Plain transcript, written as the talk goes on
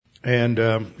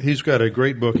And he's got a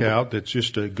great book out that's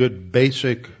just a good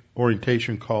basic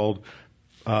orientation called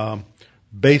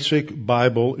Basic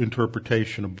Bible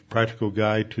Interpretation, a practical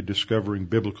guide to discovering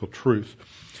biblical truth.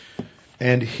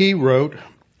 And he wrote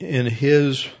in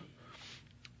his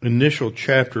initial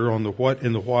chapter on the what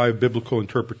and the why of biblical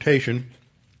interpretation,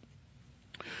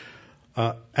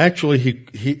 actually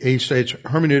he states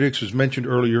hermeneutics, as mentioned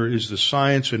earlier, is the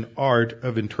science and art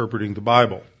of interpreting the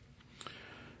Bible.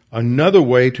 Another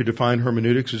way to define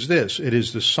hermeneutics is this: it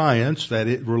is the science that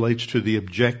it relates to the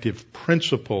objective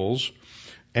principles,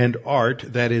 and art,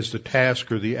 that is the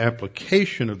task or the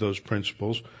application of those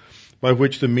principles by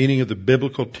which the meaning of the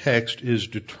biblical text is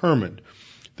determined.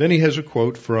 Then he has a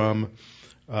quote from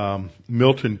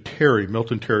Milton Terry.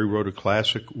 Milton Terry wrote a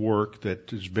classic work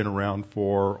that has been around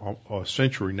for a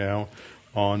century now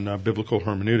on biblical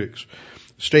hermeneutics,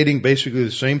 stating basically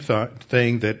the same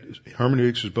thing, that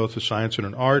hermeneutics is both a science and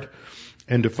an art,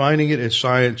 and defining it as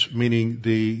science meaning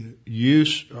the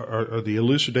use or the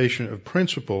elucidation of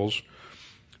principles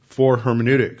for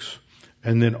hermeneutics,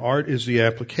 and then art is the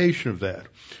application of that.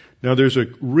 Now, there's a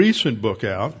recent book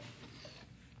out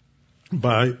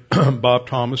by Bob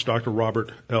Thomas, Dr.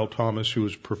 Robert L. Thomas, who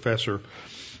was professor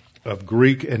of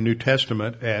Greek and New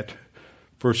Testament at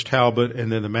First Talbot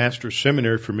and then the Master's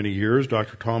Seminary for many years.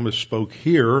 Dr. Thomas spoke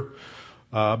here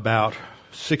about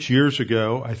 6 years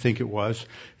ago, I think it was.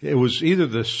 It was either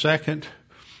the second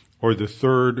or the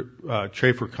third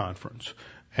Chafer Conference.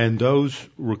 And those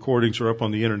recordings are up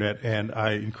on the internet, and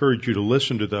I encourage you to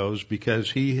listen to those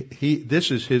because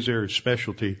this is his area of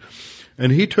specialty.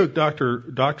 And he took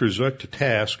Dr. Zook to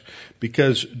task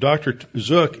because Dr.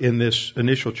 Zook in this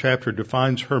initial chapter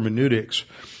defines hermeneutics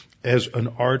as an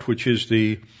art which is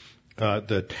the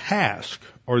task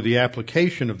or the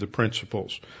application of the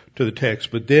principles to the text.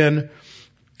 But then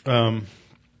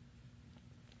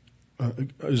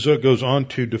Zook goes on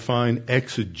to define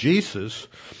exegesis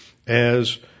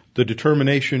as the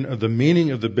determination of the meaning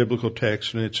of the biblical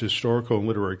text in its historical and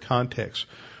literary context,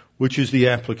 which is the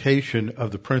application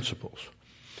of the principles.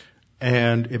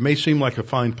 And it may seem like a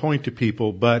fine point to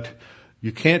people, but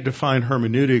you can't define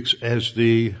hermeneutics as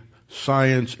the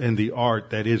science and the art,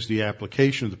 that is the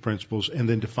application of the principles, and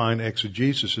then define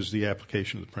exegesis as the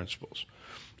application of the principles.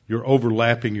 You're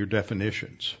overlapping your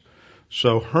definitions.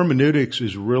 So hermeneutics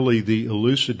is really the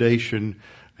elucidation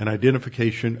and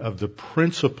identification of the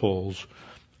principles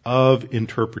of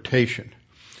interpretation.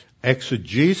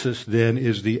 Exegesis then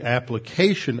is the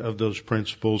application of those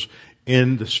principles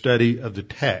in the study of the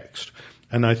text.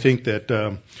 And I think that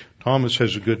Thomas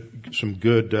has some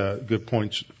good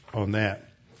points on that.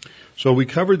 So we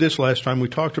covered this last time. We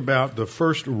talked about the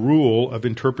first rule of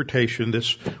interpretation.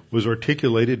 This was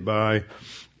articulated by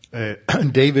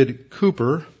David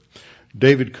Cooper.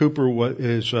 David Cooper would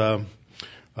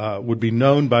be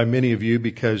known by many of you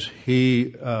because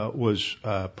he was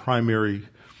a primary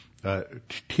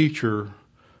teacher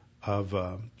of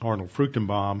Arnold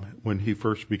Fruchtenbaum when he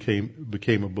first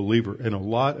became a believer. And a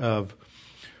lot of,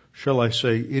 shall I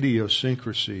say,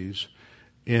 idiosyncrasies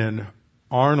in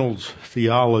Arnold's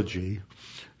theology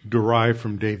derived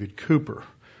from David Cooper.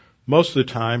 Most of the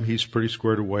time he's pretty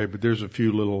squared away, but there's a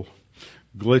few little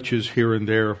glitches here and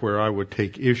there where I would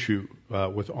take issue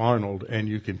with Arnold, and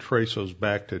you can trace those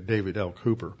back to David L.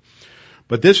 Cooper.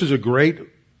 But this is a great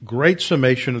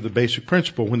summation of the basic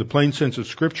principle. When the plain sense of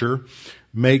Scripture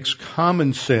makes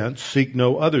common sense, seek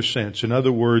no other sense. In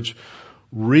other words,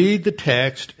 read the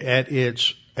text at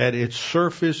its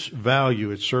surface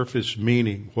value, its surface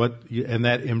meaning. And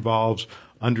that involves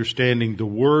understanding the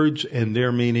words and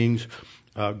their meanings,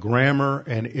 grammar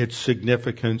and its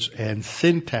significance, and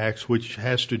syntax, which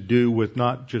has to do with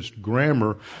not just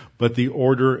grammar, but the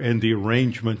order and the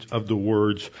arrangement of the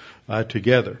words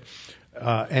together.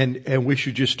 And we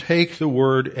should just take the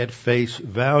word at face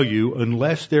value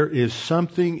unless there is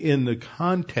something in the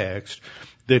context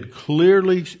that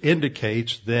clearly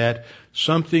indicates that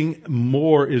something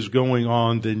more is going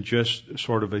on than just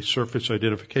sort of a surface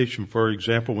identification. For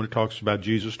example, when it talks about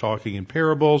Jesus talking in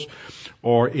parables,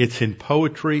 or it's in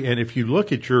poetry. And if you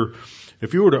look at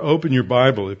if you were to open your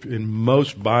Bible, in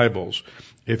most Bibles,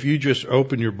 if you just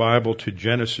open your Bible to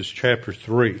Genesis chapter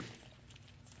 3,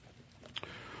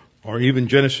 or even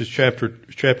Genesis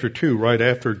chapter 2, right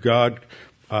after God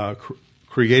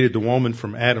created the woman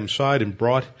from Adam's side and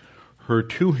brought her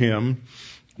to him,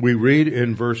 we read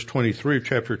in verse 23 of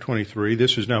chapter 23,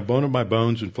 "This is now bone of my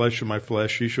bones and flesh of my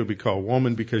flesh. She shall be called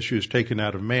woman because she was taken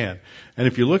out of man." And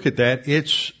if you look at that, it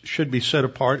should be set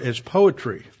apart as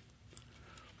poetry.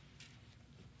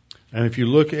 And if you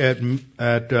look at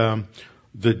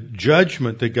the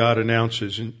judgment that God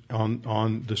announces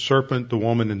on the serpent, the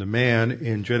woman, and the man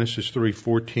in Genesis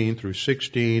 3:14 through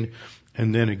 16,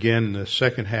 and then again in the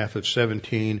second half of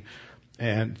 17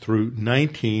 and through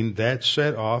 19, that's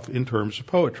set off in terms of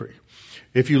poetry.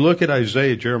 If you look at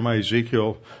Isaiah, Jeremiah,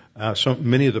 Ezekiel,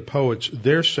 many of the poets,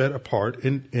 they're set apart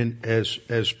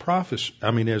as prophets.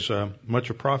 As much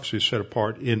of prophecy is set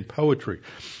apart in poetry.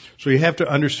 So you have to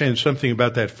understand something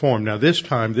about that form. Now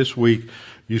this week,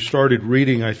 you started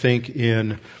reading, I think,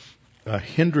 in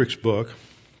Hendrick's book,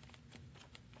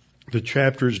 the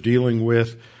chapters dealing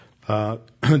with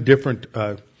different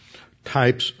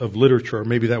types of literature. Or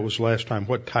maybe that was last time.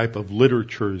 What type of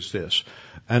literature is this?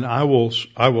 And I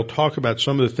will talk about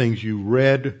some of the things you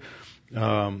read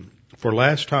for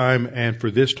last time and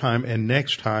for this time and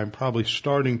next time, probably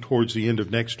starting towards the end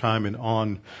of next time and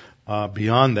on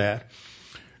beyond that.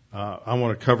 I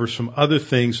want to cover some other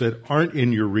things that aren't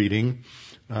in your reading.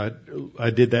 I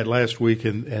did that last week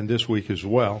and this week as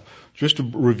well. Just to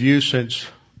review, since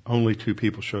only 2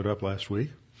 people showed up last week.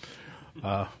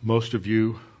 Most of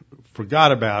you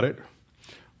forgot about it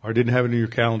or didn't have it in your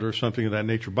calendar or something of that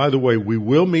nature. By the way, we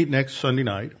will meet next Sunday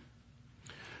night.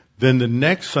 Then the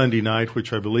next Sunday night,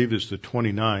 which I believe is the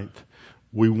 29th,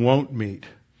 we won't meet.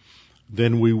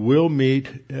 Then we will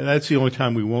meet, that's the only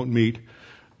time we won't meet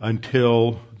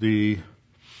until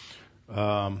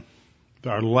our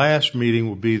last meeting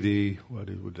will be what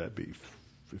would that be?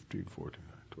 15, 14,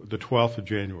 the 12th of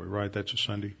January, right? That's a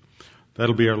Sunday.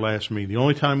 That'll be our last meeting. The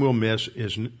only time we'll miss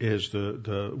is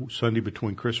the Sunday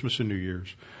between Christmas and New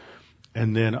Year's.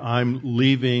 And then I'm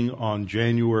leaving on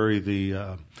January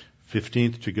the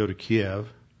 15th to go to Kiev.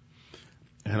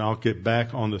 And I'll get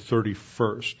back on the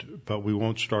 31st, but we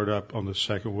won't start up on the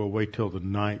 2nd. We'll wait till the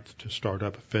 9th to start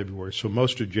up in February. So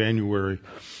most of January,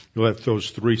 you'll have those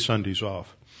 3 Sundays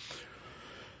off.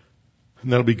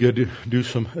 And that'll be good to do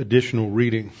some additional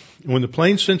reading. When the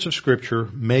plain sense of Scripture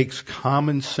makes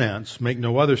common sense, make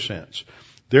no other sense.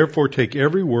 Therefore, take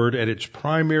every word at its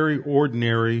primary,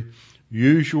 ordinary,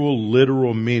 usual,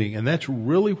 literal meaning. And that's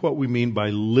really what we mean by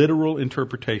literal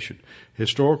interpretation.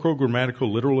 Historical,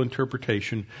 grammatical, literal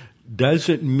interpretation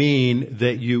doesn't mean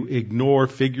that you ignore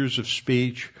figures of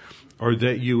speech or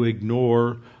that you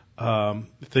ignore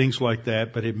things like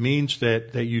that, but it means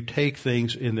that you take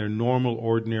things in their normal,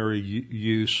 ordinary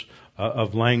use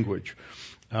of language,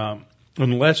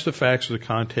 unless the facts of the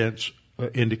contents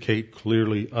indicate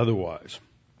clearly otherwise.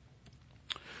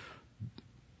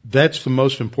 That's the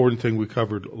most important thing we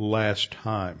covered last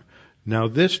time. Now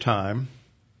this time,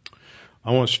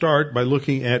 I want to start by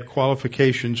looking at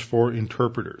qualifications for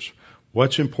interpreters.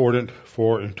 What's important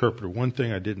for an interpreter? One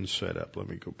thing I didn't set up. Let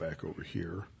me go back over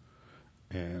here.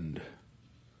 And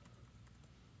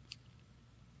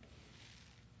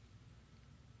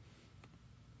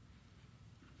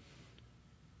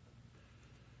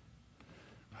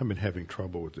I've been having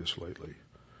trouble with this lately.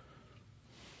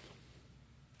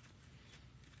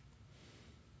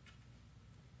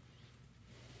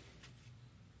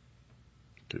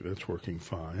 Okay, that's working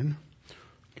fine.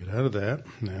 Get out of that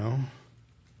now.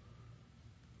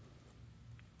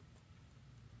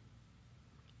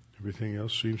 Everything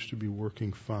else seems to be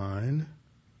working fine.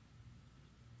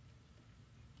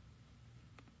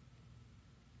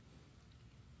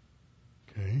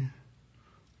 Okay.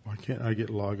 Why can't I get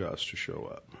Logos to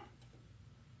show up?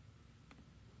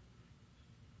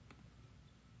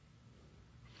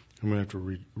 I'm going to have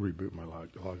to reboot my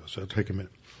Logos. That'll take a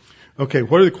minute. Okay,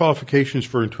 what are the qualifications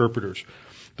for interpreters?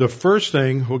 The first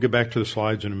thing, we'll get back to the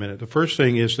slides in a minute. The first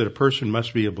thing is that a person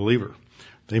must be a believer.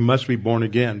 They must be born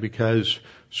again, because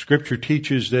Scripture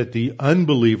teaches that the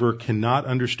unbeliever cannot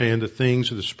understand the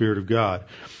things of the Spirit of God.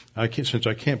 Since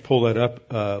I can't pull that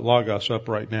up, Logos up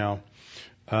right now,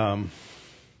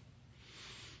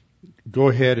 go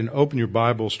ahead and open your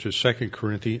Bibles to 1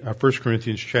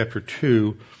 Corinthians chapter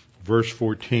 2, verse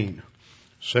 14.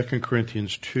 2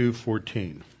 Corinthians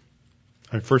 2:14.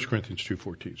 1 Corinthians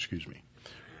 2:14, excuse me.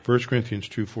 1 Corinthians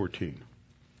 2:14.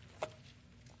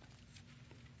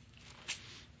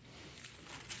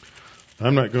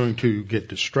 I'm not going to get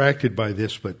distracted by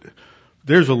this, but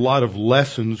there's a lot of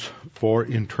lessons for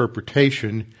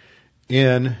interpretation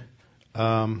in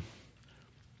 1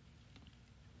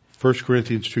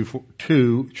 Corinthians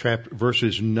 2 chapter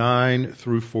verses 9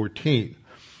 through 14.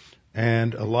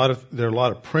 And there are a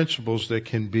lot of principles that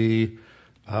can be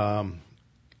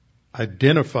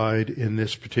identified in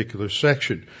this particular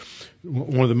section.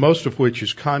 One of the most of which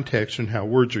is context and how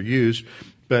words are used.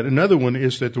 But another one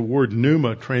is that the word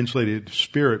pneuma, translated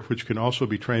spirit, which can also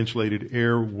be translated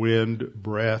air, wind,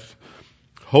 breath,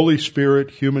 Holy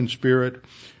Spirit, human spirit,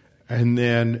 And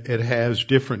then it has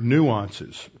different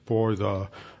nuances for the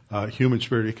human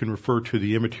spirit. It can refer to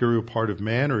the immaterial part of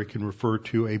man, or it can refer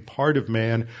to a part of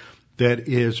man that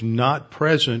is not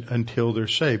present until they're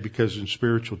saved, because in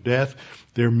spiritual death,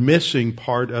 they're missing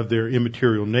part of their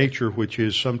immaterial nature, which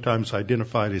is sometimes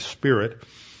identified as spirit.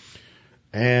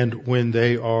 And when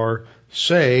they are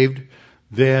saved,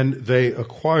 then they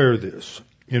acquire this.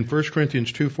 In 1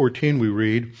 Corinthians 2:14 we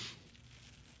read,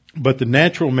 "But the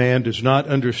natural man does not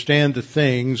understand the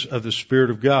things of the Spirit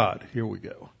of God." Here we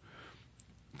go.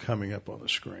 Coming up on the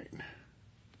screen.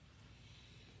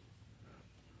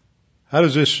 How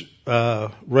does this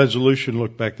resolution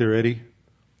look back there, Eddie?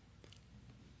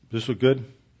 Does this look good?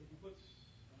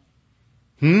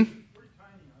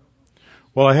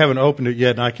 Well, I haven't opened it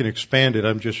yet, and I can expand it.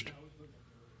 I'm just...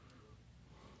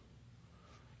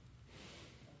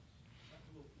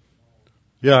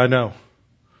 Yeah, I know.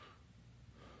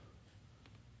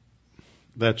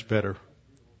 That's better.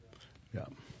 Yeah.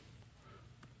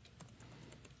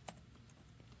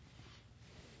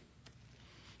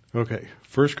 Okay.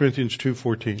 1 Corinthians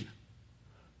 2:14.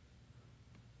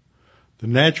 "The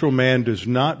natural man does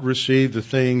not receive the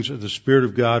things of the Spirit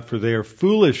of God, for they are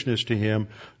foolishness to him,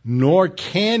 nor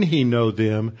can he know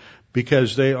them,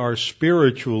 because they are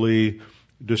spiritually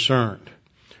discerned."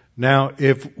 Now,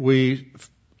 if we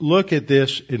look at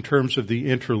this in terms of the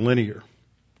interlinear,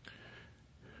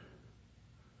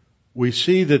 we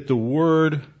see that the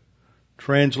word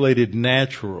translated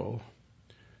natural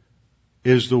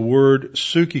is the word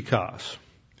psychikos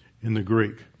in the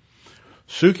Greek.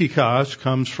 Psychikos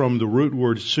comes from the root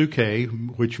word psyche,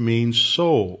 which means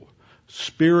soul.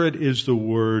 Spirit is the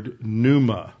word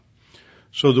pneuma.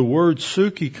 So the word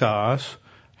psychikos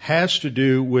has to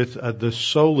do with the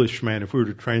soulish man, if we were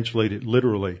to translate it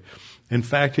literally. In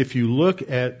fact, if you look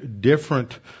at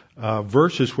different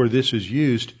verses where this is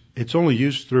used, it's only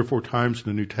used 3 or 4 times in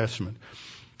the New Testament,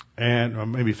 and or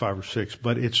maybe 5 or 6,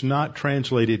 but it's not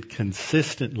translated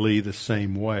consistently the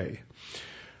same way.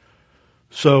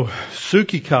 So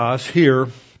psychikos here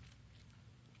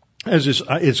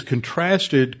is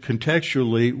contrasted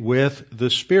contextually with the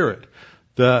spirit.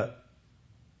 The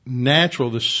natural,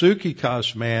 the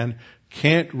psychikos man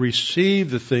can't receive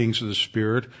the things of the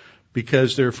Spirit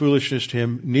because they're foolishness to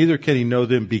him. Neither can he know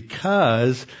them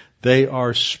because they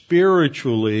are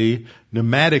spiritually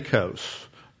pneumatikos,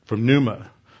 from pneuma.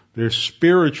 They're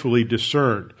spiritually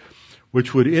discerned,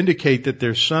 which would indicate that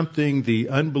there's something the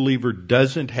unbeliever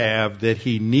doesn't have that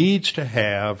he needs to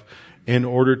have in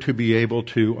order to be able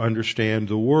to understand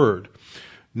the Word.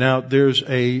 Now, there's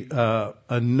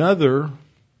another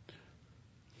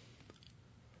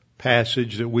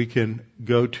passage that we can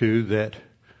go to that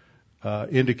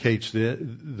indicates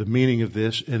the meaning of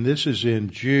this, and this is in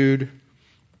Jude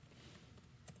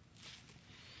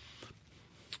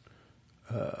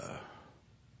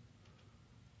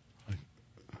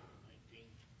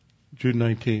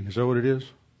 19. Is that what it is?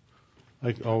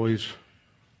 Like always.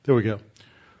 There we go.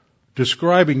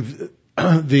 Describing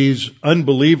these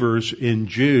unbelievers in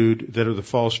Jude that are the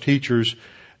false teachers,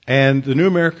 and the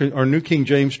New King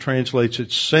James translates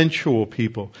it sensual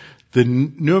people. The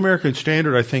New American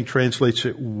Standard, I think, translates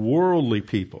it worldly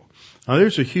people. Now,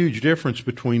 there's a huge difference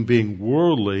between being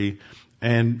worldly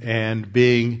and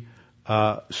being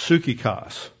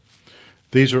psychikos.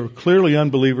 These are clearly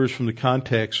unbelievers from the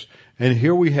context, and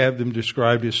here we have them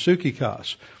described as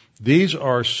psychikos. These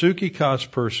are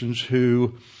psychikos persons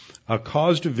who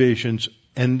cause divisions,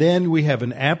 and then we have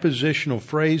an appositional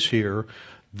phrase here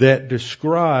that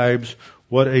describes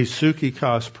what a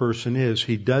psychikos person is.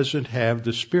 He doesn't have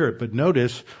the Spirit. But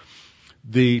notice,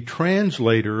 the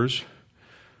translators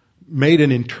made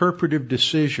an interpretive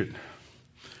decision.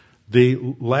 The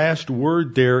last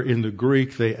word there in the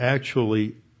Greek, they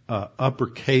actually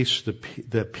uppercase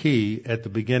the P at the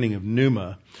beginning of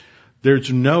pneuma. There's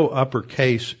no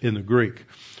uppercase in the Greek.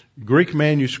 Greek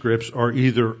manuscripts are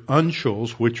either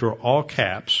uncials, which are all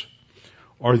caps,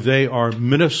 or they are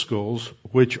minuscules,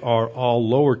 which are all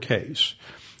lowercase.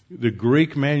 The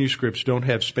Greek manuscripts don't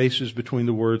have spaces between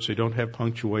the words. They don't have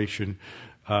punctuation.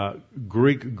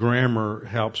 Greek grammar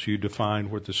helps you define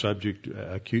what the subject,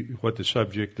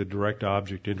 the direct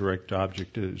object, indirect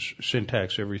object is,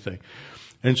 syntax, everything.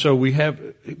 And so we have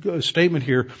a statement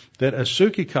here that a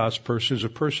psychikos person is a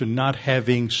person not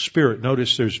having spirit.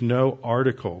 Notice there's no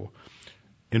article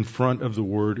in front of the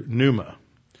word pneuma.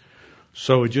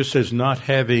 So it just says not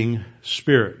having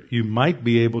spirit. You might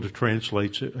be able to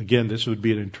translate it. Again, this would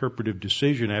be an interpretive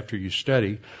decision after you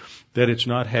study, that it's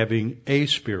not having a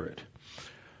spirit.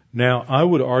 Now, I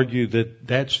would argue that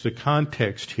that's the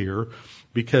context here,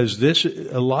 because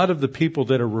a lot of the people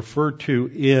that are referred to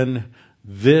in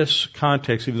this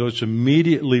context, even though it's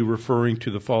immediately referring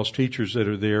to the false teachers that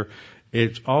are there,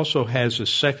 it also has a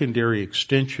secondary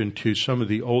extension to some of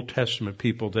the Old Testament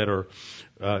people that are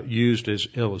used as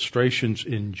illustrations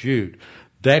in Jude.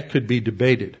 That could be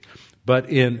debated. But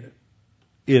in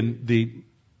the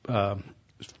 1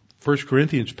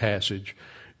 Corinthians passage,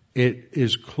 it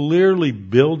is clearly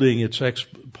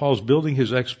Paul's building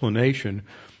his explanation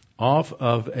off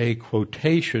of a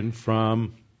quotation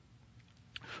from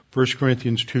 1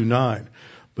 Corinthians 2:9.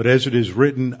 But as it is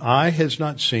written, eye has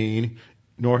not seen,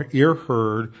 nor ear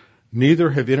heard, neither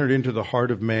have entered into the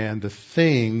heart of man the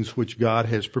things which God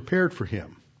has prepared for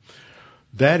him.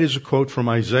 That is a quote from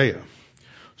Isaiah.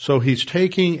 So he's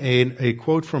taking a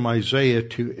quote from Isaiah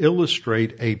to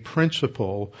illustrate a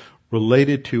principle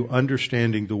related to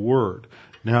understanding the Word.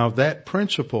 Now for that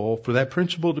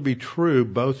principle to be true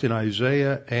both in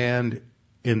Isaiah and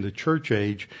in the church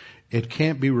age, it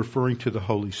can't be referring to the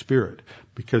Holy Spirit,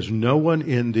 because no one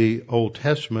in the Old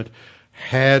Testament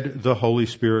had the Holy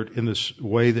Spirit in this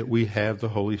way that we have the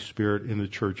Holy Spirit in the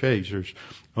church age. There's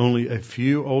only a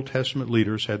few Old Testament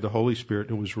leaders had the Holy Spirit,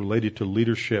 and it was related to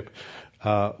leadership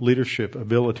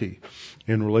ability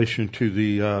in relation to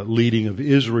the leading of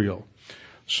Israel.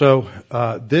 So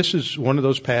this is one of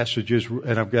those passages,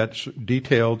 and I've got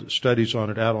detailed studies on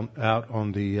it out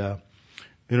on the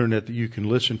internet that you can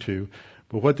listen to.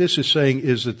 But what this is saying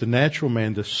is that the natural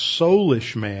man, the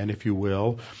soulish man, if you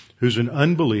will, who's an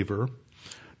unbeliever,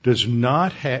 does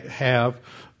not have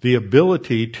the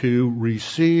ability to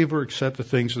receive or accept the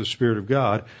things of the Spirit of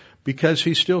God because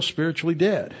he's still spiritually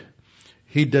dead.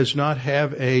 He does not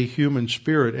have a human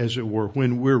spirit, as it were.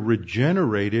 When we're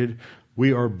regenerated,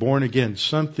 we are born again.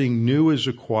 Something new is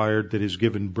acquired that is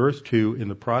given birth to in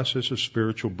the process of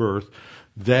spiritual birth,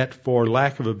 that, for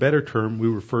lack of a better term, we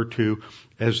refer to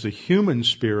as the human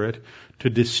spirit, to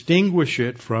distinguish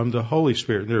it from the Holy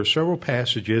Spirit. And there are several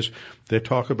passages that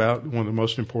talk about, one of the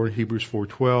most important, Hebrews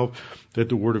 4:12, that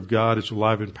the Word of God is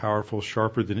alive and powerful,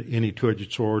 sharper than any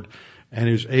two-edged sword, and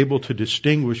is able to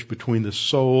distinguish between the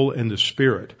soul and the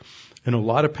spirit. In a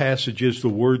lot of passages, the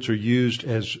words are used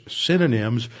as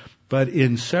synonyms, but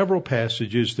in several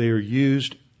passages, they are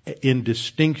used in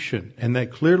distinction, and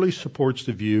that clearly supports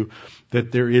the view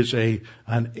that there is an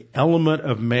element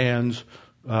of man's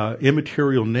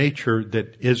immaterial nature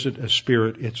that isn't a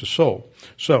spirit, it's a soul.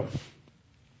 So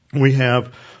we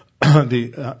have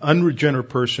the unregenerate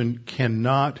person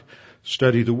cannot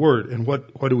study the Word. And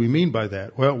what do we mean by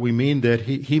that? Well, we mean that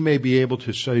he may be able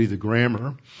to study the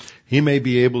grammar, he may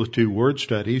be able to do word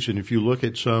studies, and if you look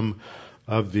at some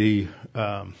of the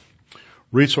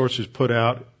resources put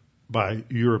out by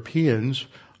Europeans,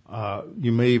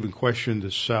 you may even question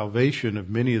the salvation of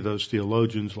many of those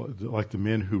theologians, like the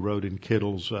men who wrote in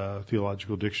Kittle's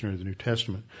Theological Dictionary of the New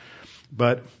Testament.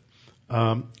 But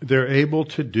they're able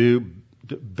to do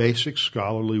basic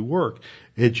scholarly work.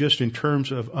 It just, in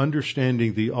terms of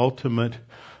understanding the ultimate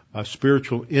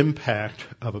spiritual impact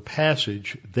of a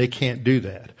passage, they can't do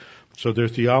that. So their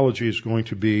theology is going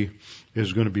to be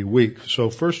weak. So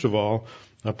first of all,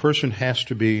 a person has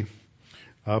to be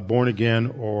born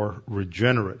again or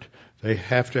regenerate. They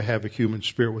have to have a human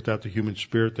spirit. Without the human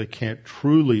spirit, they can't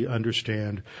truly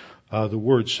understand the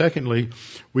Word. Secondly,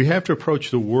 we have to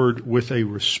approach the Word with a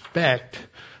respect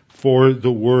for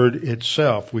the Word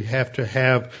itself. We have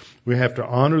to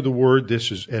honor the Word.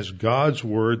 This is as God's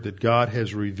Word, that God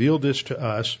has revealed this to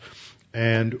us,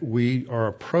 and we are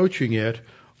approaching it.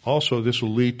 Also, this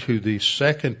will lead to the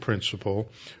second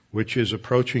principle, which is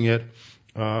approaching it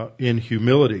in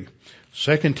humility.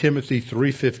 2 Timothy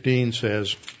 3:15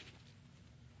 says,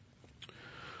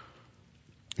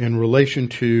 in relation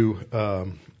to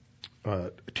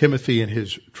Timothy and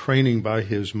his training by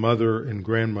his mother and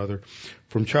grandmother,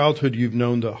 from childhood you've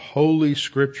known the Holy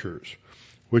Scriptures,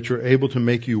 which are able to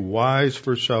make you wise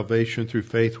for salvation through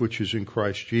faith which is in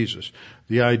Christ Jesus.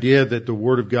 The idea that the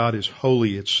Word of God is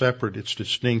holy, it's separate, it's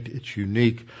distinct, it's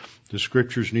unique. The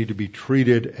Scriptures need to be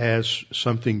treated as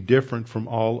something different from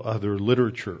all other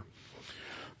literature.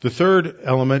 The third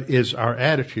element is our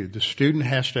attitude. The student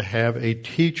has to have a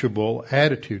teachable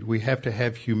attitude. We have to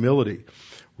have humility,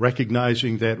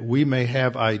 recognizing that we may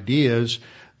have ideas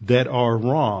that are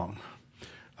wrong.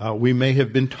 We may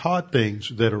have been taught things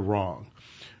that are wrong.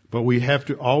 But we have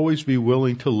to always be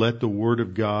willing to let the Word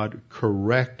of God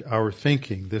correct our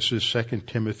thinking. This is 2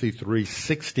 Timothy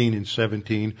 3:16 and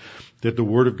 17, that the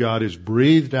Word of God is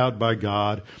breathed out by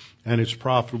God and is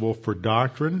profitable for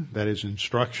doctrine, that is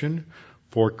instruction,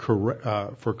 for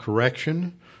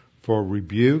correction, for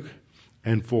rebuke,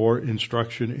 and for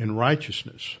instruction in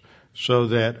righteousness. So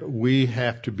that we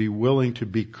have to be willing to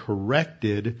be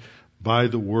corrected by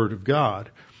the Word of God.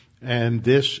 And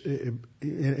this,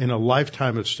 in a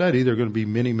lifetime of study, there are going to be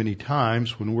many, many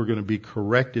times when we're going to be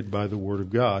corrected by the Word of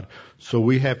God. So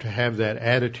we have to have that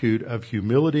attitude of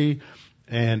humility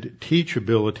and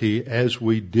teachability as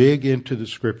we dig into the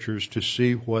Scriptures to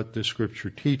see what the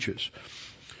Scripture teaches.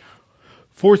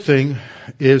 Fourth thing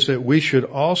is that we should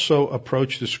also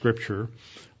approach the Scripture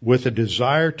with a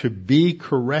desire to be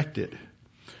corrected,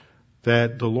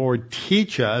 that the Lord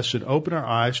teach us and open our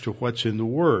eyes to what's in the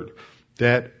Word,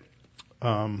 that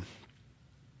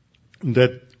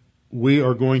we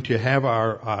are going to have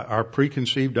our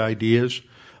preconceived ideas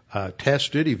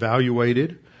tested,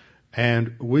 evaluated,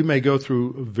 and we may go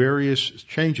through various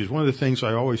changes. One of the things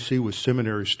I always see with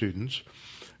seminary students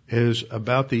is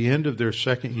about the end of their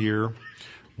second year,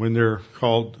 when they're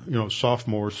called,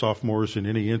 sophomores in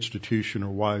any institution are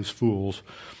wise fools,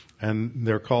 and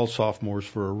they're called sophomores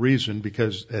for a reason,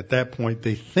 because at that point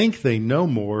they think they know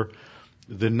more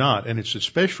than not. And it's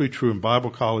especially true in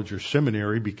Bible college or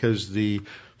seminary, because the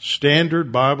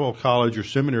standard Bible college or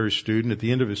seminary student at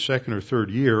the end of his second or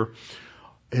third year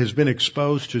has been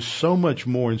exposed to so much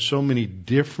more and so many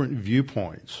different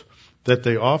viewpoints that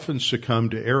they often succumb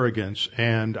to arrogance.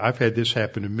 And I've had this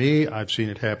happen to me. I've seen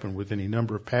it happen with any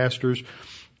number of pastors.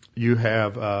 You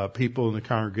have people in the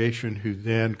congregation who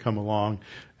then come along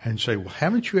and say, well,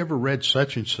 haven't you ever read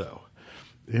such and so?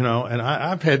 And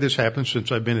I've had this happen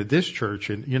since I've been at this church.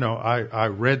 And, I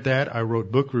read that. I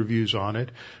wrote book reviews on it.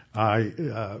 I,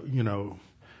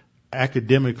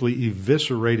 academically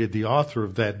eviscerated the author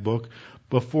of that book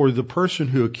before the person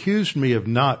who accused me of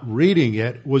not reading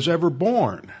it was ever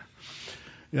born.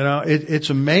 It's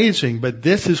amazing, but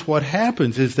this is what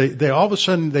happens, is they all of a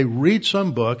sudden they read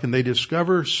some book and they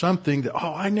discover something that,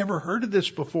 I never heard of this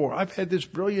before. I've had this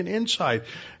brilliant insight.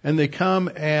 And they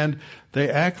come and they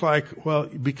act like, well,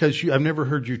 because I've never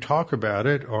heard you talk about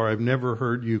it, or I've never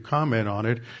heard you comment on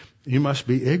it, you must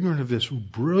be ignorant of this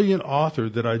brilliant author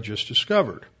that I just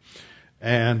discovered.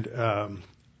 And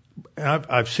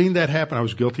I've seen that happen. I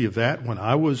was guilty of that when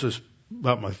I was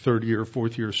about my third year,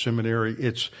 fourth year of seminary.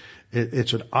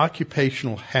 It's an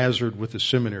occupational hazard with a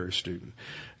seminary student.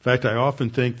 In fact, I often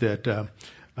think that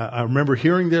I remember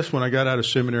hearing this when I got out of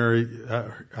seminary.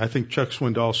 I think Chuck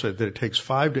Swindoll said that it takes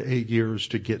 5 to 8 years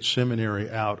to get seminary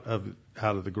out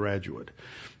of the graduate,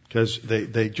 because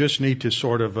they just need to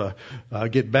sort of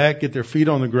get their feet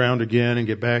on the ground again, and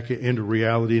get back into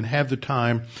reality, and have the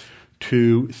time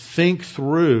to think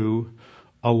through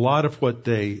a lot of what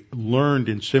they learned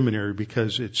in seminary,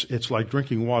 because it's like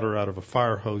drinking water out of a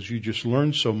fire hose. You just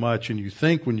learn so much, and you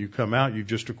think when you come out you've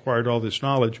just acquired all this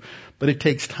knowledge, but it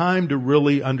takes time to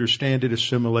really understand it,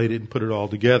 assimilate it, and put it all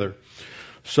together.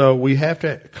 So we have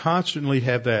to constantly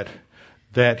have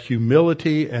that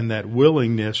humility and that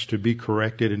willingness to be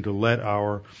corrected, and to let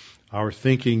our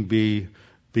thinking be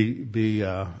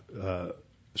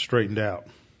straightened out.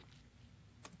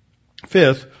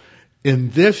 Fifth, in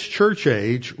this church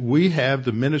age, we have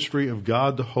the ministry of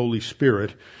God the Holy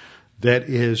Spirit that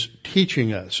is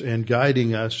teaching us and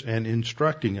guiding us and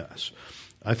instructing us.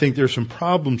 I think there's some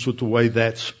problems with the way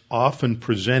that's often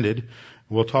presented.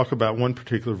 We'll talk about one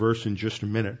particular verse in just a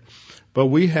minute. But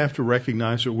we have to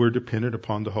recognize that we're dependent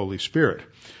upon the Holy Spirit.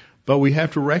 But we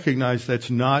have to recognize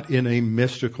that's not in a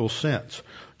mystical sense.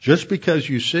 Just because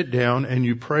you sit down and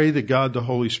you pray that God the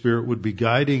Holy Spirit would be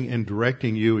guiding and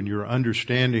directing you in your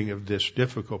understanding of this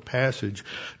difficult passage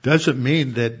doesn't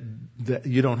mean that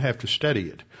you don't have to study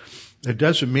it. It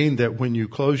doesn't mean that when you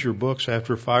close your books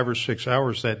after 5 or 6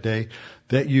 hours that day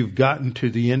that you've gotten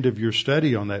to the end of your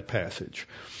study on that passage.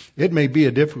 It may be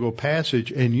a difficult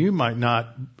passage, and you might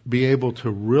not be able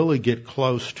to really get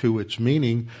close to its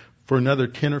meaning for another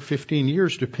 10 or 15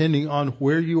 years, depending on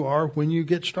where you are when you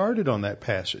get started on that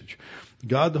passage.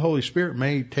 God the Holy Spirit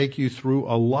may take you through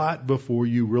a lot before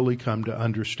you really come to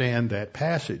understand that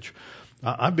passage.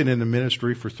 I've been in the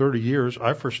ministry for 30 years.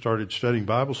 I first started studying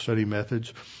Bible study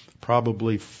methods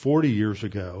probably 40 years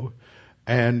ago.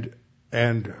 And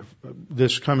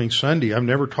this coming Sunday, I've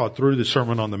never taught through the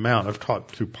Sermon on the Mount. I've taught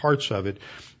through parts of it,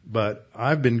 but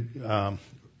I've been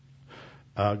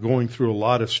going through a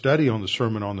lot of study on the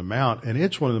Sermon on the Mount, and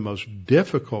it's one of the most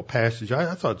difficult passages.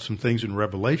 I thought some things in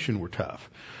Revelation were tough,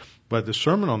 but the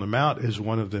Sermon on the Mount is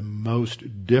one of the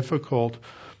most difficult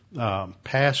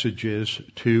passages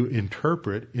to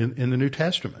interpret in the New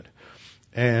Testament,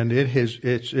 and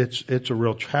it's a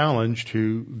real challenge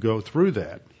to go through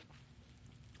that.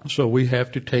 So we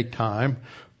have to take time,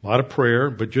 a lot of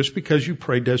prayer, but just because you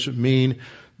pray doesn't mean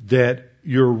that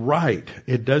you're right.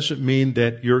 It doesn't mean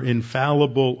that you're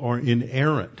infallible or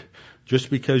inerrant.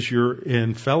 Just because you're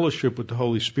in fellowship with the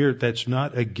Holy Spirit, that's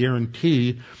not a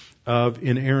guarantee of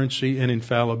inerrancy and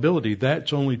infallibility.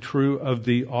 That's only true of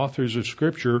the authors of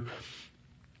Scripture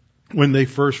when they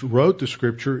first wrote the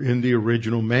Scripture in the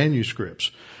original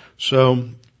manuscripts. So,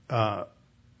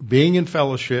 being in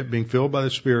fellowship, being filled by the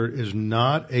Spirit is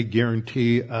not a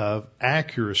guarantee of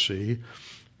accuracy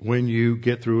when you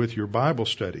get through with your Bible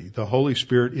study. The Holy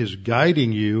Spirit is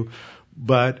guiding you,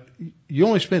 but you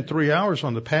only spent 3 hours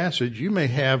on the passage. You may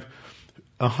have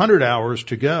 100 hours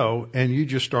to go, and you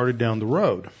just started down the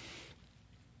road.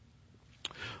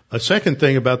 A second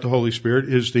thing about the Holy Spirit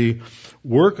is the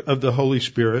work of the Holy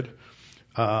Spirit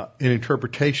in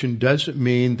interpretation doesn't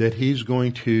mean that He's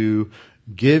going to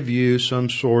give you some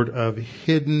sort of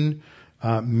hidden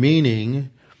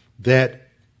meaning that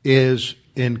is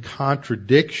in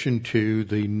contradiction to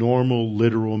the normal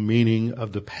literal meaning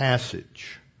of the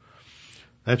passage.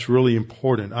 That's really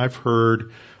important. I've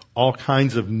heard all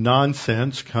kinds of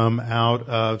nonsense come out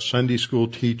of Sunday school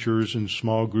teachers and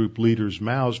small group leaders'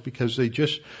 mouths because they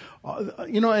just,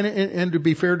 and to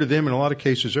be fair to them, in a lot of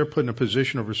cases, they're put in a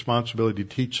position of responsibility to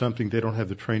teach something they don't have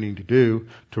the training to do,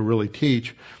 to really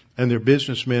teach. And they're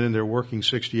businessmen and they're working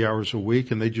 60 hours a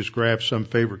week and they just grab some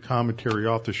favorite commentary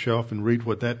off the shelf and read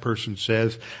what that person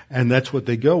says and that's what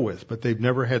they go with. But they've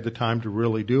never had the time to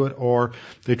really do it, or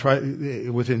they try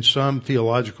within some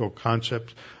theological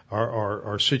concept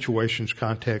or situations,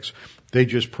 context, they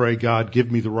just pray, God,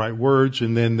 give me the right words,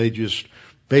 and then they just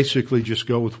basically just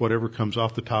go with whatever comes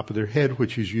off the top of their head,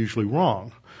 which is usually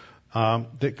wrong.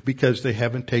 Because they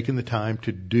haven't taken the time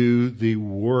to do the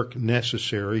work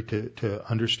necessary to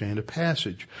understand a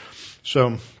passage.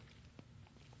 So,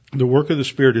 the work of the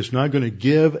Spirit is not going to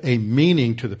give a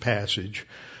meaning to the passage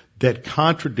that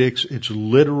contradicts its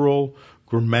literal,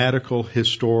 grammatical,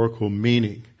 historical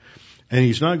meaning. And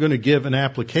He's not going to give an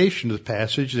application to the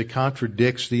passage that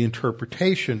contradicts the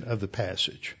interpretation of the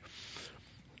passage.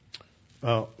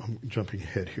 I'm jumping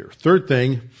ahead here. Third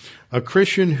thing, a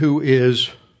Christian who is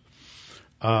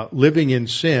living in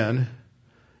sin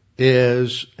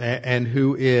and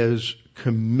who is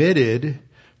committed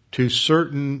to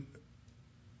certain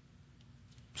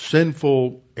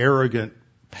sinful, arrogant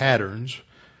patterns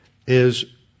is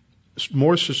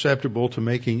more susceptible to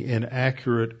making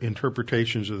inaccurate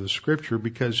interpretations of the Scripture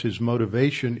because his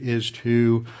motivation is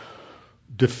to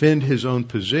defend his own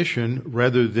position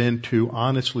rather than to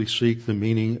honestly seek the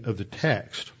meaning of the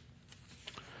text,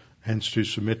 hence to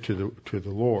submit to the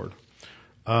Lord.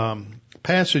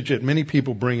 Passage that many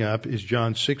people bring up is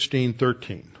John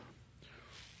 16:13.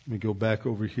 Let me go back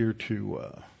over here to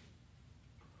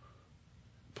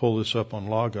pull this up on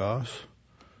Logos.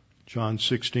 John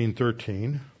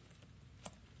 16:13.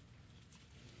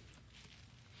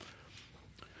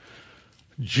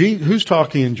 Who's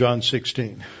talking in John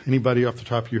 16? Anybody off the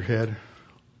top of your head?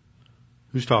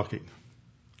 Who's talking?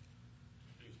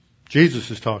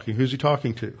 Jesus is talking. Who's He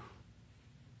talking to?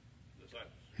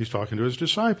 He's talking to His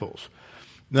disciples.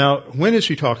 Now, when is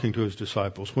He talking to His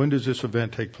disciples? When does this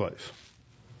event take place?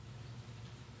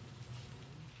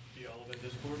 The Olivet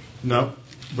Discourse? No,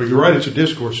 but you're right, it's a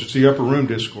discourse. It's the upper room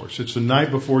discourse. It's the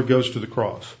night before He goes to the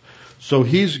cross. So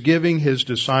He's giving His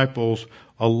disciples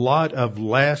a lot of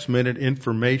last-minute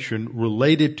information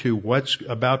related to what's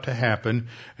about to happen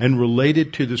and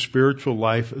related to the spiritual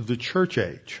life of the church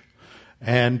age.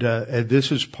 And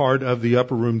this is part of the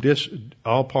upper room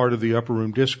all part of the upper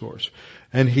room discourse.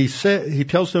 And he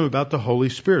tells them about the Holy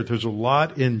Spirit. There's a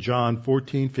lot in John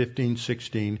 14, 15,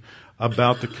 16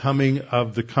 about the coming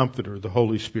of the Comforter, the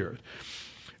Holy Spirit.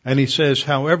 And he says,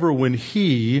 however, when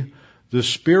He, the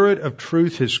Spirit of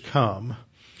truth, has come,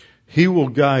 He will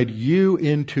guide you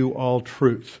into all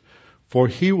truth. For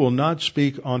He will not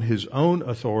speak on His own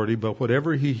authority, but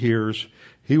whatever He hears,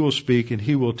 He will speak, and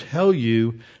He will tell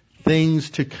you things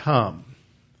to come.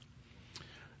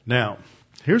 Now,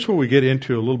 here's where we get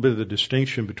into a little bit of the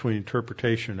distinction between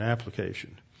interpretation and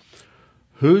application.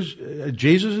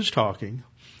 Jesus is talking.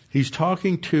 He's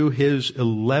talking to His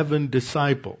 11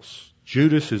 disciples.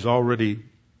 Judas has already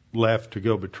left to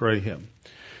go betray Him.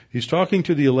 He's talking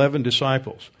to the 11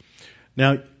 disciples.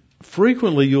 Now,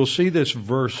 frequently you'll see this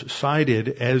verse cited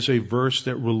as a verse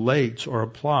that relates or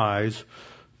applies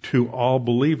to all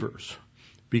believers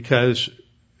because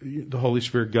the Holy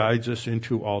Spirit guides us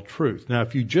into all truth. Now,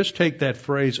 if you just take that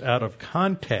phrase out of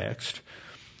context,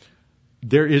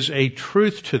 there is a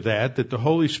truth to that the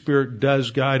Holy Spirit does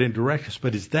guide and direct us.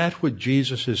 But is that what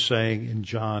Jesus is saying in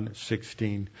John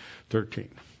 16:13?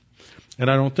 And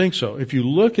I don't think so. If you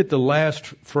look at the last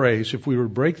phrase, if we were to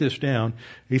break this down,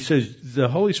 He says the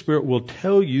Holy Spirit will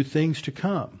tell you things to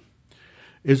come.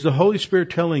 Is the Holy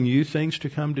Spirit telling you things to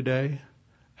come today?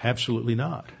 Absolutely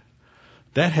not.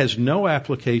 That has no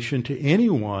application to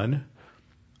anyone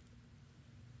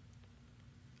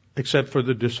except for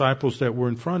the disciples that were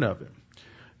in front of him.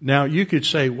 Now, you could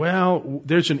say, well,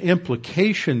 there's an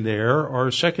implication there or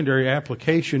a secondary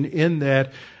application in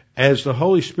that as the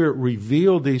Holy Spirit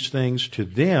revealed these things to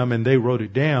them and they wrote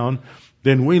it down,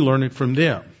 then we learn it from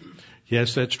them.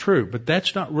 Yes, that's true, but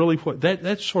that's not really what,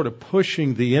 that's sort of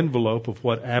pushing the envelope of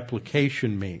what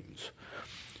application means.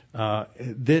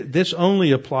 This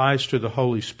only applies to the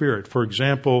Holy Spirit. For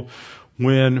example,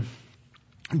 when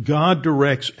God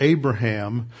directs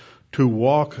Abraham to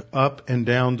walk up and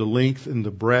down the length and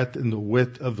the breadth and the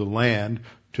width of the land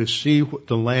to see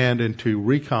the land and to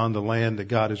recon the land that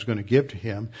God is going to give to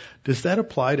him, does that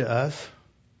apply to us?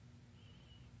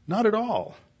 Not at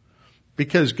all.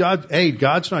 Because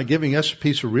God's not giving us a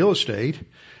piece of real estate.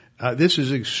 This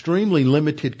is an extremely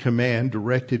limited command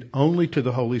directed only to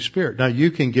the Holy Spirit. Now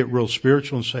you can get real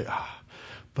spiritual and say,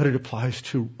 but it applies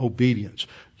to obedience.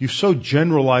 You've so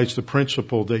generalized the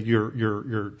principle that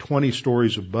you're 20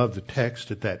 stories above the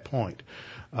text at that point.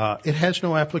 It has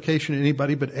no application to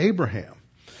anybody but Abraham.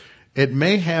 It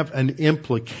may have an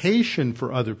implication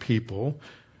for other people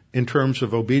in terms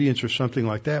of obedience or something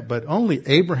like that, but only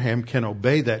Abraham can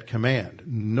obey that command.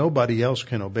 Nobody else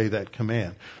can obey that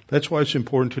command. That's why it's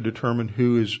important to determine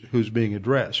who's being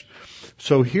addressed.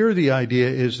 So here the idea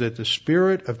is that the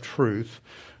Spirit of truth,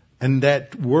 and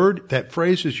that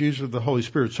phrase is used of the Holy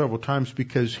Spirit several times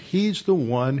because He's the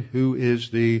one who is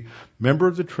the member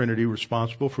of the Trinity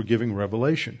responsible for giving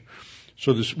revelation.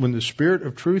 So when the Spirit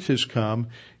of truth has come,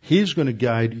 He's going to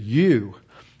guide you.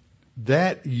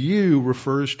 That you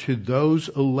refers to those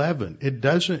 11.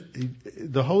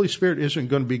 The Holy Spirit isn't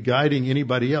going to be guiding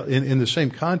anybody else. In the same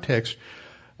context,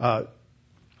 the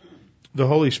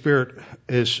Holy Spirit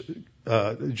is,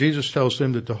 Jesus tells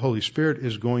them that the Holy Spirit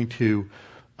is going to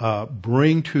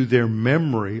bring to their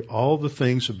memory all the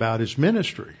things about His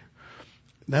ministry.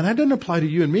 Now that doesn't apply to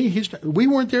you and me. We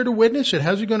weren't there to witness it.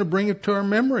 How's He going to bring it to our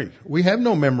memory? We have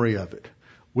no memory of it.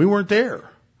 We weren't there.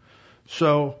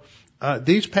 So,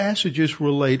 these passages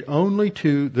relate only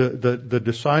to the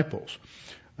disciples.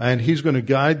 And He's going to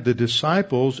guide the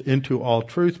disciples into all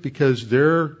truth because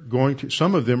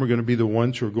some of them are going to be the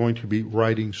ones who are going to be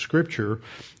writing Scripture,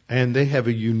 and they have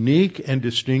a unique and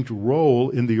distinct role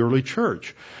in the early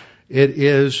church. It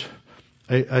is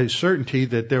a certainty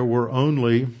that there were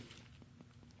only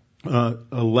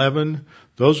 11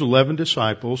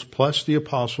 disciples plus the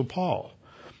Apostle Paul.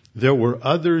 There were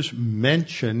others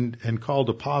mentioned and called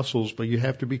apostles, but you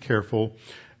have to be careful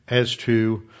as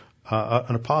to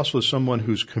an apostle is someone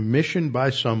who's commissioned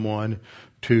by someone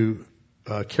to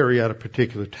carry out a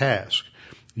particular task.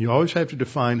 You always have to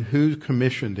define who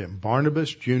commissioned them.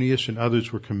 Barnabas, Junius, and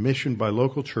others were commissioned by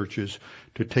local churches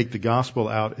to take the gospel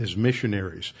out as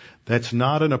missionaries. That's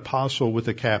not an apostle with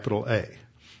a capital A.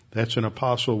 That's an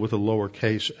apostle with a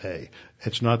lowercase a.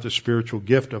 It's not the spiritual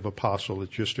gift of apostle.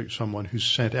 It's just someone who's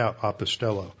sent out,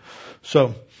 apostello.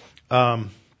 So, the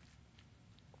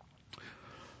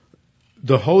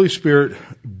Holy Spirit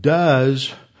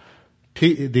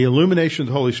the illumination of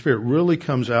the Holy Spirit really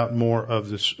comes out more of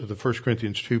the 1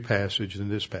 Corinthians 2 passage than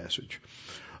this passage.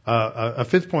 A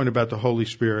fifth point about the Holy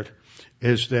Spirit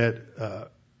is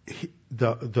that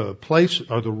the place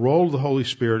or the role of the Holy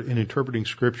Spirit in interpreting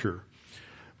Scripture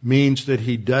means that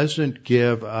He doesn't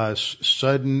give us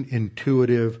sudden,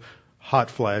 intuitive,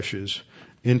 hot flashes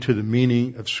into the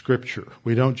meaning of Scripture.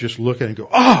 We don't just look at it and go,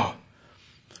 oh!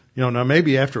 Now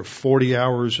maybe after 40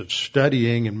 hours of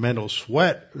studying and mental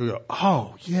sweat, we go,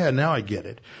 oh, yeah, now I get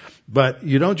it. But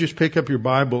you don't just pick up your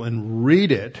Bible and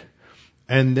read it,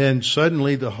 and then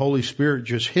suddenly the Holy Spirit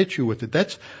just hits you with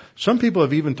it. Some people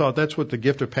have even thought that's what the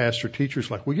gift of pastor-teacher is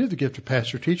like. Well, you have the gift of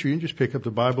pastor-teacher. You can just pick up the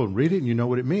Bible and read it, and you know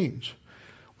what it means.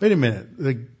 Wait a minute.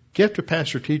 The gift of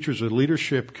pastor-teacher is a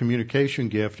leadership communication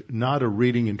gift, not a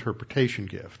reading interpretation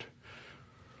gift.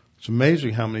 It's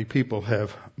amazing how many people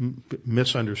have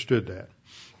misunderstood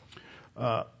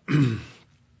that.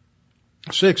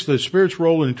 6, the Spirit's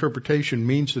role in interpretation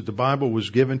means that the Bible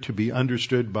was given to be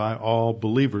understood by all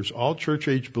believers. All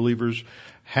church-age believers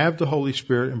have the Holy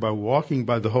Spirit, and by walking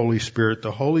by the Holy Spirit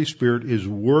is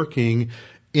working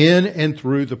in and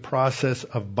through the process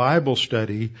of Bible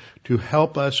study to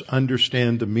help us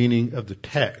understand the meaning of the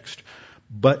text.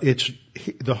 But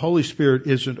the Holy Spirit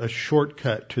isn't a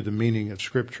shortcut to the meaning of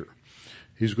Scripture.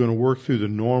 He's going to work through the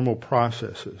normal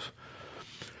processes.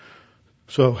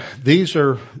 So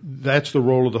that's the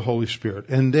role of the Holy Spirit.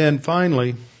 And then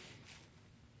finally,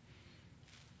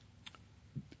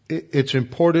 it's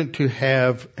important to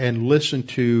have and listen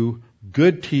to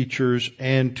good teachers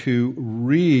and to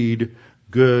read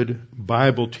good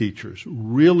Bible teachers,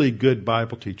 really good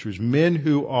Bible teachers, men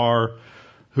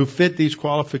who fit these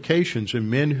qualifications and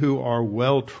men who are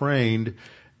well trained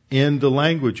in the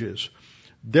languages.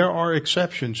 There are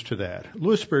exceptions to that.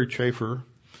 Louis Sperry Chafer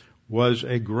was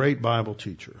a great Bible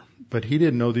teacher, but he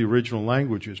didn't know the original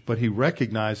languages, but he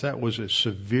recognized that was a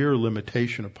severe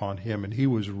limitation upon him, and he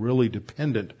was really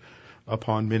dependent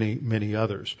upon many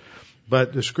others.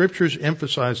 But the scriptures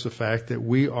emphasize the fact that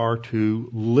we are to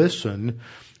listen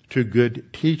to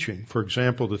good teaching. For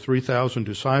example, the 3,000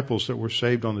 disciples that were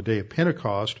saved on the day of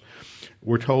Pentecost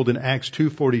were told in Acts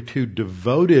 2:42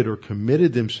 devoted or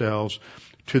committed themselves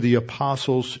to the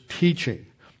apostles' teaching.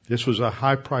 This was a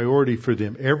high priority for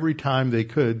them. Every time they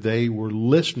could, they were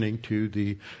listening to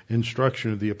the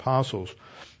instruction of the apostles.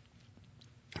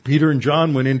 Peter and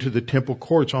John went into the temple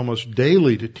courts almost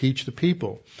daily to teach the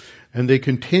people. And they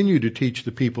continue to teach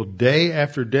the people day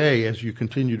after day as you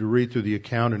continue to read through the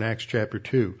account in Acts chapter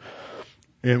 2.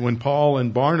 And when Paul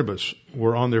and Barnabas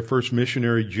were on their first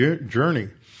missionary journey,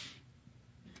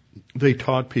 they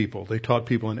taught people. They taught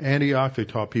people in Antioch. They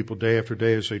taught people day after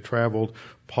day as they traveled.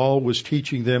 Paul was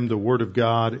teaching them the Word of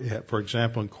God, for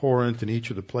example, in Corinth and each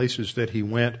of the places that he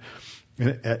went.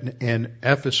 In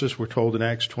Ephesus, we're told in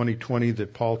Acts 20:20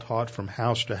 that Paul taught from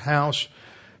house to house.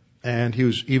 And he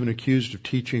was even accused of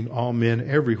teaching all men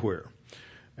everywhere.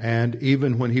 And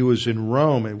even when he was in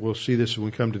Rome, and we'll see this when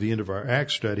we come to the end of our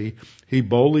Acts study, he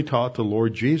boldly taught the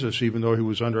Lord Jesus, even though he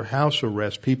was under house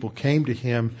arrest. People came to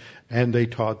him and they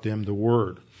taught them the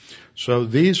Word. So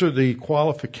these are the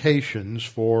qualifications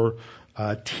for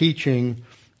teaching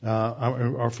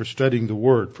or for studying the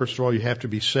Word. First of all, you have to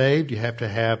be saved. You have to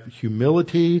have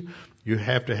humility. You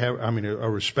have to have, a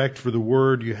respect for the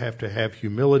Word. You have to have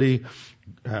humility.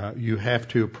 You have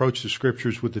to approach the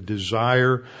Scriptures with a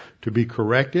desire to be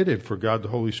corrected and for God the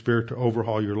Holy Spirit to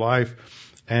overhaul your life.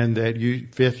 And that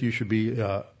fifth, you should be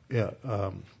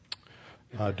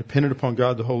dependent upon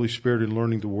God the Holy Spirit in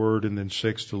learning the Word. And then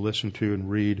sixth, to listen to and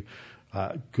read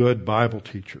good Bible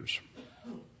teachers.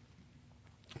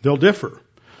 They'll differ.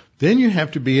 Then you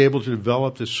have to be able to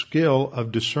develop the skill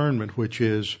of discernment, which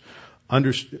is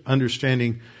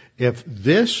understanding if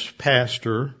this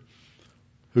pastor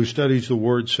who studies the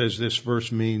Word says this verse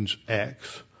means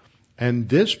X, and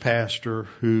this pastor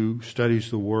who studies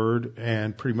the Word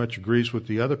and pretty much agrees with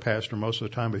the other pastor most of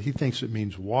the time, but he thinks it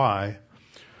means Y,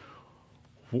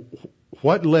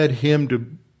 what led him to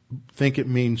think it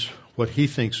means what he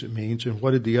thinks it means, and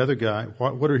what did the other guy,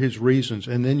 what are his reasons?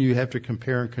 And then you have to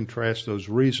compare and contrast those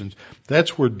reasons.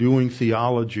 That's where doing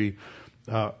theology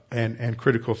and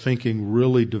critical thinking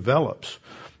really develops.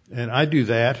 And I do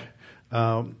that.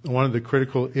 One of the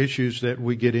critical issues that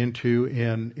we get into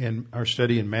in our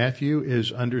study in Matthew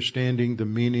is understanding the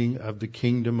meaning of the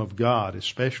kingdom of God,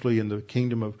 especially in the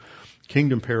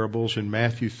kingdom parables in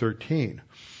Matthew 13.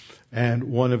 And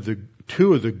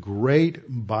two of the great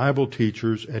Bible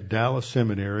teachers at Dallas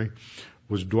Seminary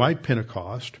was Dwight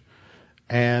Pentecost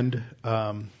and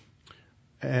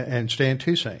Stan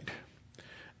Toussaint.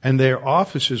 And their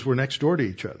offices were next door to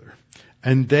each other.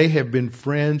 And they have been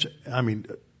friends.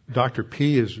 Dr.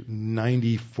 P is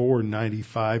 94,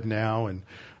 95 now, and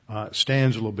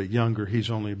Stan's a little bit younger.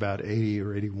 He's only about 80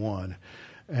 or 81.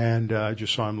 And I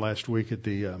just saw him last week at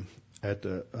the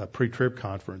pre-trib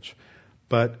conference.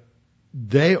 But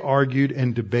they argued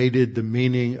and debated the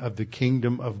meaning of the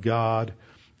kingdom of God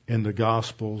in the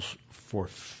Gospels for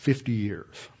 50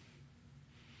 years.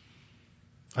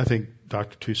 I think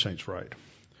Dr. Toussaint's right.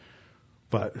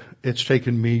 But it's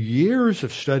taken me years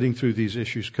of studying through these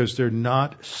issues because they're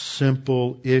not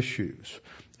simple issues.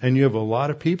 And you have a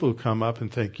lot of people who come up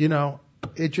and think,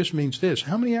 it just means this.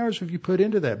 How many hours have you put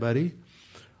into that, buddy?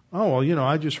 Oh, well,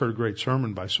 I just heard a great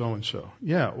sermon by so-and-so.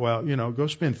 Yeah, well, go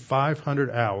spend 500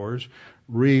 hours,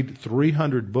 read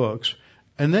 300 books,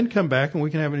 and then come back and we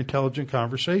can have an intelligent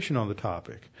conversation on the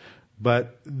topic.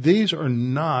 But these are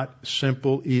not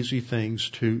simple, easy things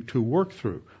to work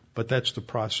through. But that's the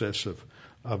process of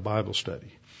Bible study.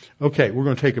 Okay, we're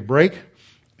going to take a break.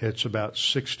 It's about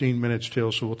 16 minutes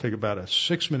till, so we'll take about a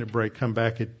 6-minute break, come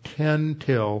back at 10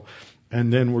 till,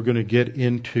 and then we're going to get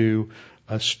into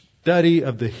a study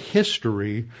of the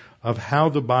history of how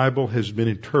the Bible has been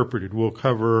interpreted. We'll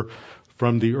cover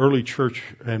from the early church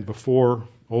and before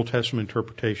Old Testament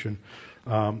interpretation.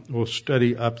 We'll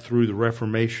study up to the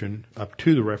Reformation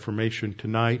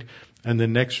tonight. And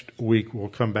then next week we'll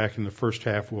come back in the first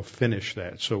half, we'll finish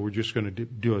that. So we're just going to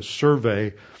do a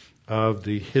survey of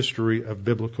the history of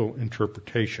biblical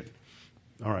interpretation.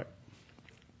 All right.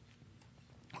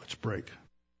 Let's break.